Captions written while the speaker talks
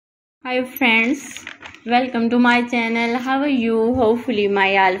Hi friends, welcome to my channel. How are you? Hopefully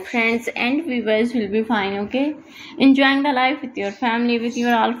my all friends and viewers will be fine, okay? Enjoying the life with your family, with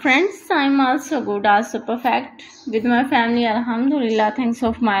your all friends. I'm also good, also perfect. With my family, alhamdulillah, thanks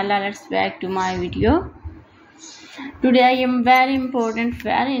of my Allah. Let's back to my video. Today I am very important,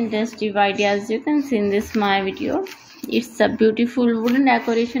 very interesting ideas you can see in this my video. It's a beautiful wooden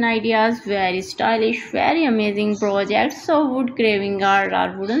decoration ideas, very stylish, very amazing projects of wood carving art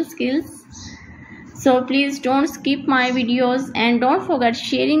or wooden skills. So please don't skip my videos and don't forget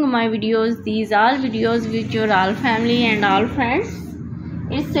sharing my videos. These all videos with your all family and all friends.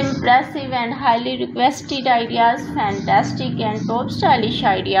 It's impressive and highly requested ideas, fantastic and top stylish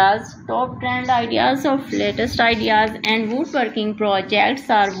ideas, top trend ideas of latest ideas and woodworking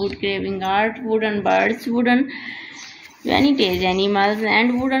projects are wood carving art, wooden birds, wooden vintage animals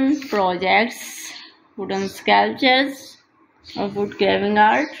and wooden projects, wooden sculptures of wood carving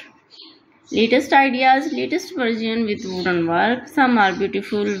art. Latest ideas, latest version with wooden work. Some are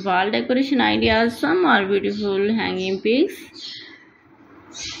beautiful wall decoration ideas, some are beautiful hanging pigs.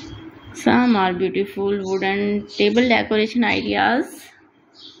 Some are beautiful wooden table decoration ideas.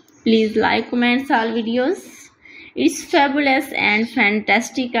 Please like, comments all videos. It's fabulous and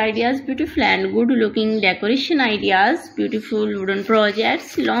fantastic ideas, beautiful and good looking decoration ideas, beautiful wooden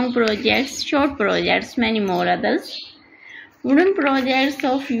projects, long projects, short projects, many more others. Wooden projects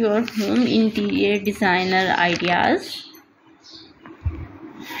of your home interior designer ideas.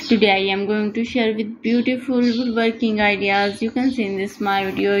 Today I am going to share with beautiful woodworking ideas. You can see in this my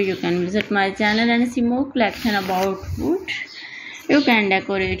video. You can visit my channel and see more collection about wood. You can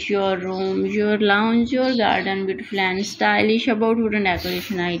decorate your room, your lounge, your garden beautiful and stylish about wooden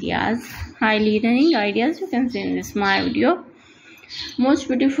decoration ideas. Highly running ideas you can see in this my video. Most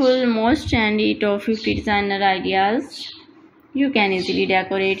beautiful, most trendy top 50 designer ideas. You can easily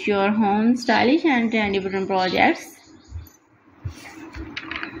decorate your home, stylish and trendy wooden projects.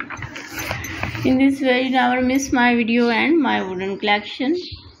 In this way, never miss my video and my wooden collection.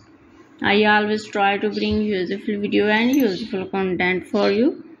 I always try to bring useful video and useful content for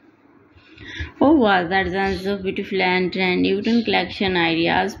you. Oh wow, that's of beautiful and trendy wooden collection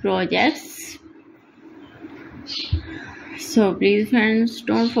ideas, projects. So please friends,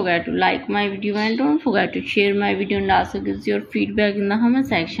 don't forget to like my video and don't forget to share my video and also give your feedback in the comment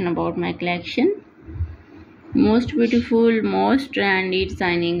section about my collection. Most beautiful, most trendy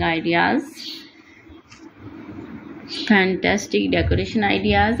designing ideas. Fantastic decoration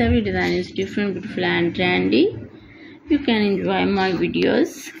ideas. Every design is different, beautiful and trendy. You can enjoy my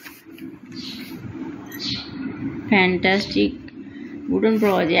videos. Fantastic wooden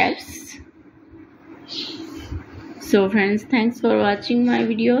projects. So friends, thanks for watching my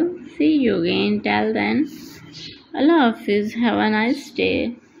video. See you again. Till then, Allah Hafiz. Have a nice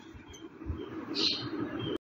day.